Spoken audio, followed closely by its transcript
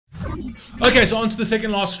Okay, so on to the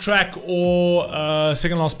second last track, or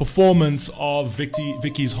second last performance of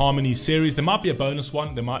Vicky's Harmony series. There might be a bonus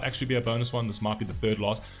one. There might actually be a bonus one. This might be the third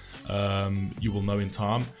last. You will know in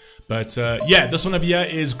time. But yeah, this one over here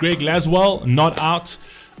is Greg Laswell, Not Out.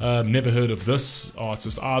 Never heard of this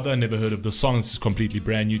artist either. Never heard of the song. This is completely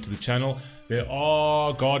brand new to the channel. There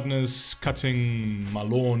are gardeners cutting my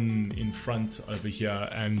lawn in front over here,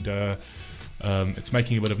 and it's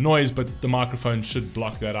making a bit of noise, but the microphone should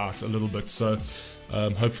block that out a little bit, so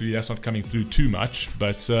hopefully that's not coming through too much.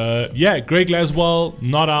 But yeah, Greg Laswell,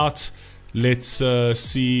 Not Out. Let's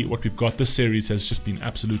see what we've got. This series has just been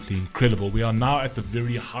absolutely incredible. We are now at the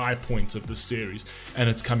very high point of this series, and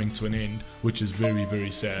it's coming to an end, which is very,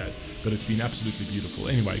 very sad, but it's been absolutely beautiful.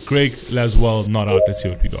 Anyway, Greg Laswell, Not Out. Let's see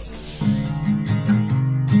what we got.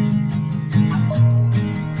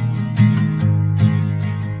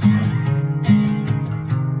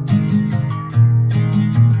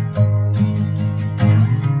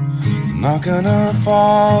 Not gonna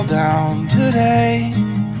fall down today.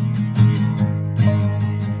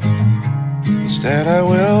 Instead I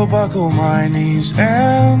will buckle my knees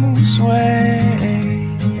and sway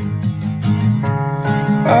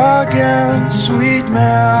against sweet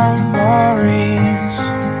memories,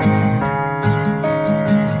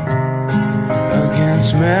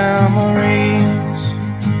 against memories.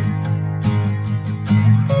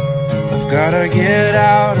 I've gotta get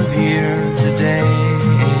out of here today.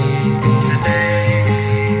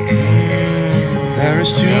 There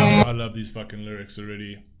is too much. I love these fucking lyrics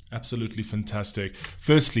already. Absolutely fantastic.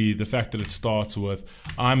 Firstly, the fact that it starts with,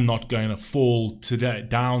 I'm not going to fall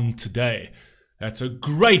down today. That's a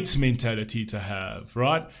great mentality to have,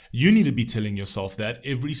 right? You need to be telling yourself that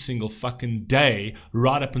every single fucking day,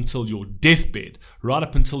 right up until your deathbed, right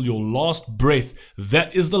up until your last breath.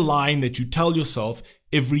 That is the line that you tell yourself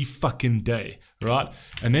every fucking day, right?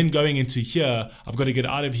 And then going into here, I've got to get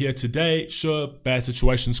out of here today. Sure, bad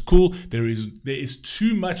situation's cool. There is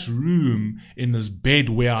too much room in this bed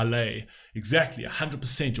where I lay. Exactly,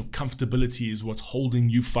 100%. Your comfortability is what's holding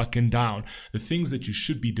you fucking down. The things that you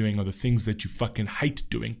should be doing are the things that you fucking hate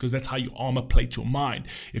doing, because that's how you armor plate your mind.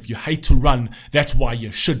 If you hate to run, that's why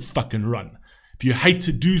you should fucking run. If you hate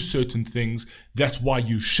to do certain things, that's why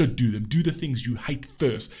you should do them. Do the things you hate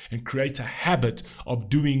first and create a habit of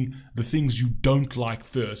doing the things you don't like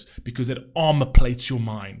first, because it armor plates your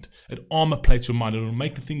mind. It armor plates your mind. It will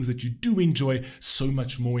make the things that you do enjoy so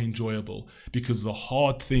much more enjoyable, because the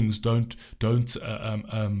hard things don't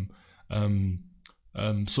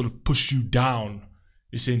sort of push you down.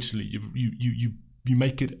 Essentially, you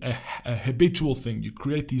make it a habitual thing. You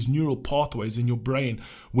create these neural pathways in your brain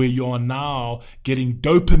where you are now getting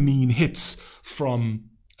dopamine hits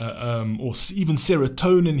from, or even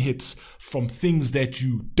serotonin hits from things that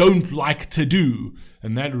you don't like to do.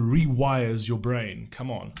 And that rewires your brain.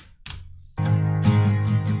 Come on.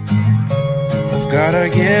 I've gotta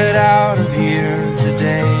get out of here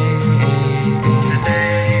today.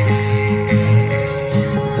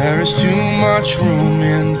 There is too much room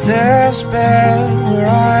in this bed where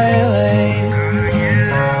I lay.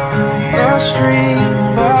 The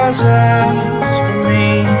street buzzes for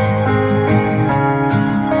me.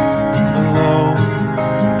 Below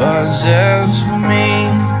buzzes for me.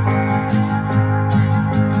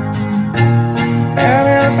 And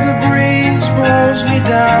if the breeze blows me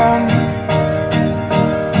down,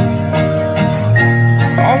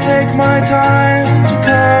 I'll take my time to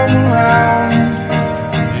come around.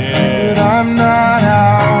 I'm not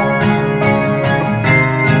out.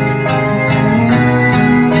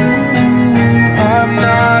 I'm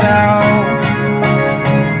not out.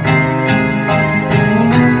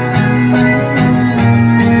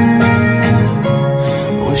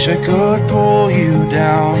 I wish I could pull you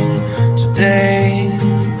down today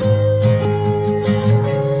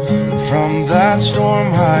from that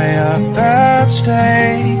storm high up that's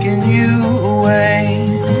taking you away.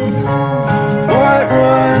 What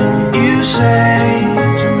would you say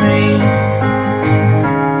to me?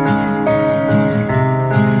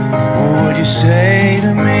 What would you say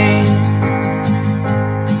to me?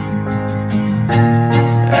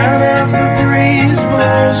 And if the breeze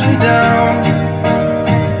blows me down,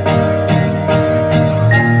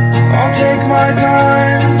 I'll take my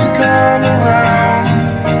time to come around.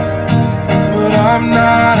 But I'm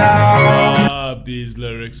not out. These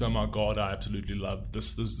lyrics, oh my god, I absolutely love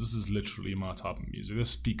this. This is literally my type of music. This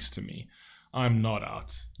speaks to me. I'm not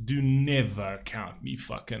out. Do never count me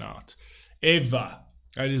fucking out. Ever.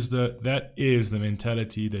 That is the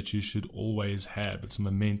mentality that you should always have. It's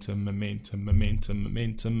momentum,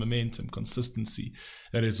 consistency.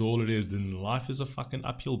 That is all it is. Then life is a fucking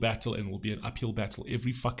uphill battle, and will be an uphill battle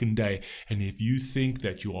every fucking day. And if you think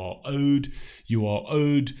that you are owed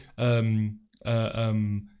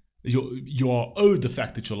the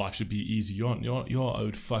fact that your life should be easy, you're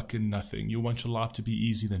owed fucking nothing. You want your life to be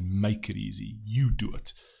easy, then make it easy. You do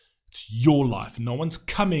it. It's your life. No one's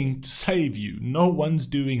coming to save you. No one's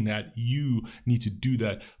doing that. You need to do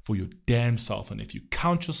that for your damn self. And if you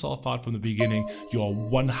count yourself out from the beginning, you are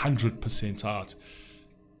 100% out.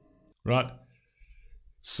 Right?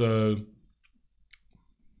 So,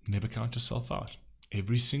 never count yourself out.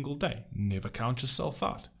 Every single day. Never count yourself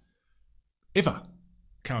out. Ever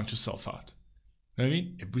count yourself out. You know what I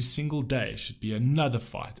mean? Every single day should be another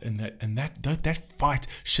fight. And that fight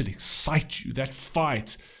should excite you. That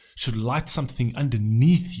fight should light something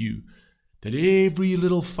underneath you, that every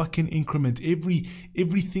little fucking increment,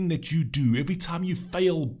 everything that you do, every time you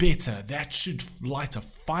fail better, that should light a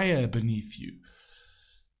fire beneath you.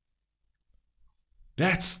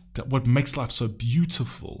 That's what makes life so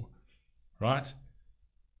beautiful, right?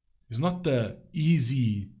 It's not the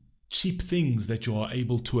easy, cheap things that you are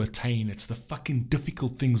able to attain. It's the fucking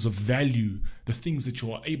difficult things of value, the things that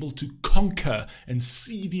you are able to conquer and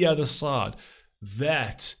see the other side.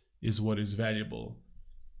 That is what is valuable.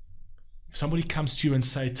 If somebody comes to you and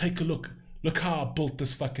say, take a look how I built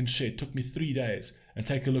this fucking shed, it took me 3 days, and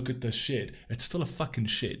take a look at this shed, it's still a fucking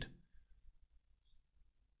shed.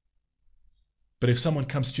 But if someone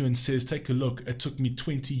comes to you and says, take a look, it took me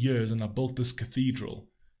 20 years and I built this cathedral,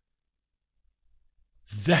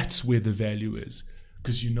 that's where the value is,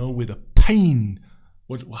 because you know where the pain,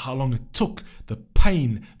 how long it took, the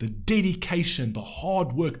pain, the dedication, the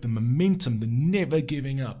hard work, the momentum, the never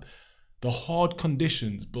giving up, the hard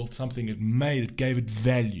conditions built something, it gave it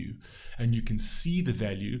value. And you can see the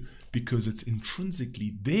value because it's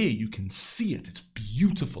intrinsically there. You can see it. It's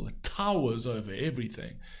beautiful. It towers over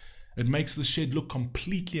everything. It makes the shed look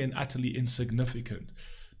completely and utterly insignificant.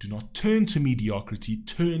 Do not turn to mediocrity.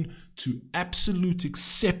 Turn to absolute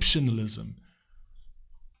exceptionalism.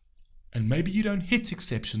 And maybe you don't hit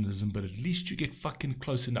exceptionalism, but at least you get fucking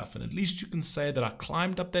close enough. And at least you can say that I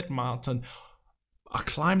climbed up that mountain. I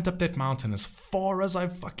climbed up that mountain as far as I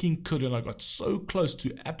fucking could. And I got so close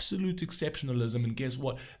to absolute exceptionalism. And guess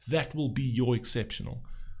what? That will be your exceptional.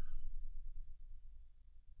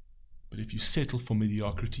 But if you settle for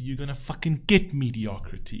mediocrity, you're going to fucking get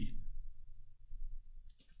mediocrity.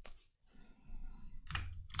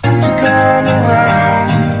 Come around,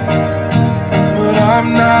 but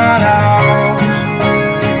I'm not out.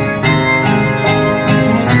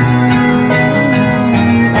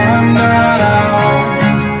 I'm not out.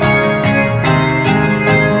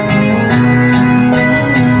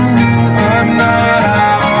 I'm not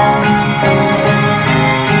out.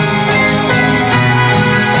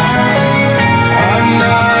 I'm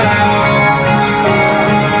not out.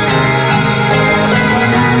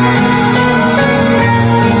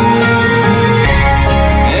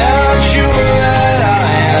 Yeah, I'm sure that I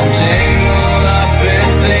am tangled up in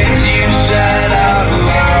things you said out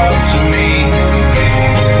loud to me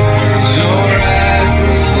so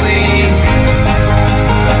recklessly.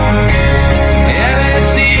 And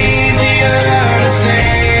it's easier to say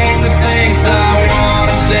the things I want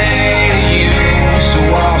to say to you, so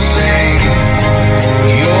I'll sing.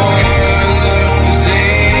 You're losing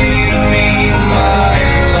me, my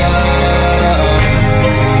love.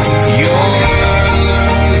 You're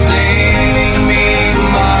losing me,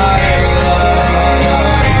 my love.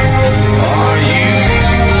 Are you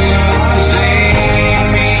losing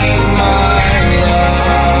me, my love?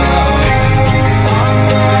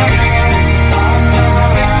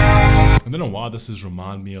 I don't know why this is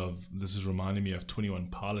reminding me of 21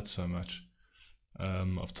 Pilots so much,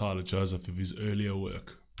 of Tyler Joseph, of his earlier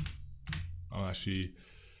work. I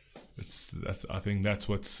think that's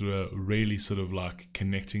what's really sort of like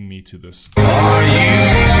connecting me to this. Are you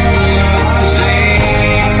losing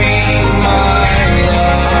me, my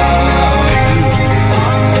love?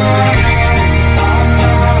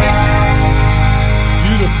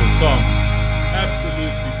 Beautiful song.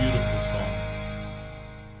 Absolutely beautiful song.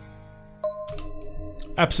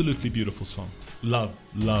 Absolutely beautiful song. Love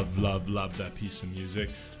that piece of music.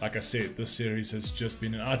 Like I said, this series has just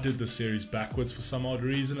been, and I did this series backwards for some odd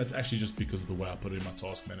reason. It's actually just because of the way I put it in my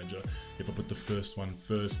task manager. If I put the first one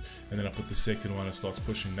first and then I put the second one, it starts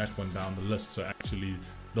pushing that one down the list, so actually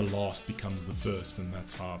the last becomes the first, and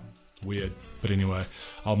that's how weird. But anyway,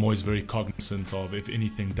 I'm always very cognizant of if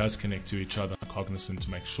anything does connect to each other, I'm cognizant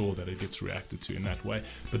to make sure that it gets reacted to in that way.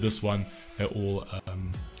 But this one, they're all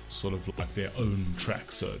sort of like their own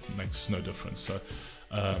track, so it makes no difference. So,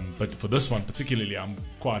 but for this one particularly, I'm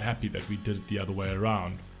quite happy that we did it the other way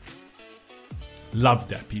around. Love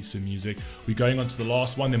that piece of music. We're going on to the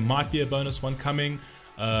last one. There might be a bonus one coming.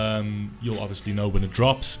 You'll obviously know when it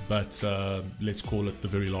drops, but let's call it the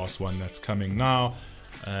very last one that's coming now.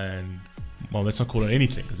 And well, let's not call it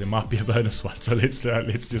anything because there might be a bonus one. So let's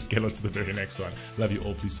just get on to the very next one. Love you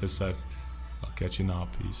all. Please stay safe. I'll catch you now.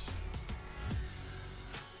 Peace.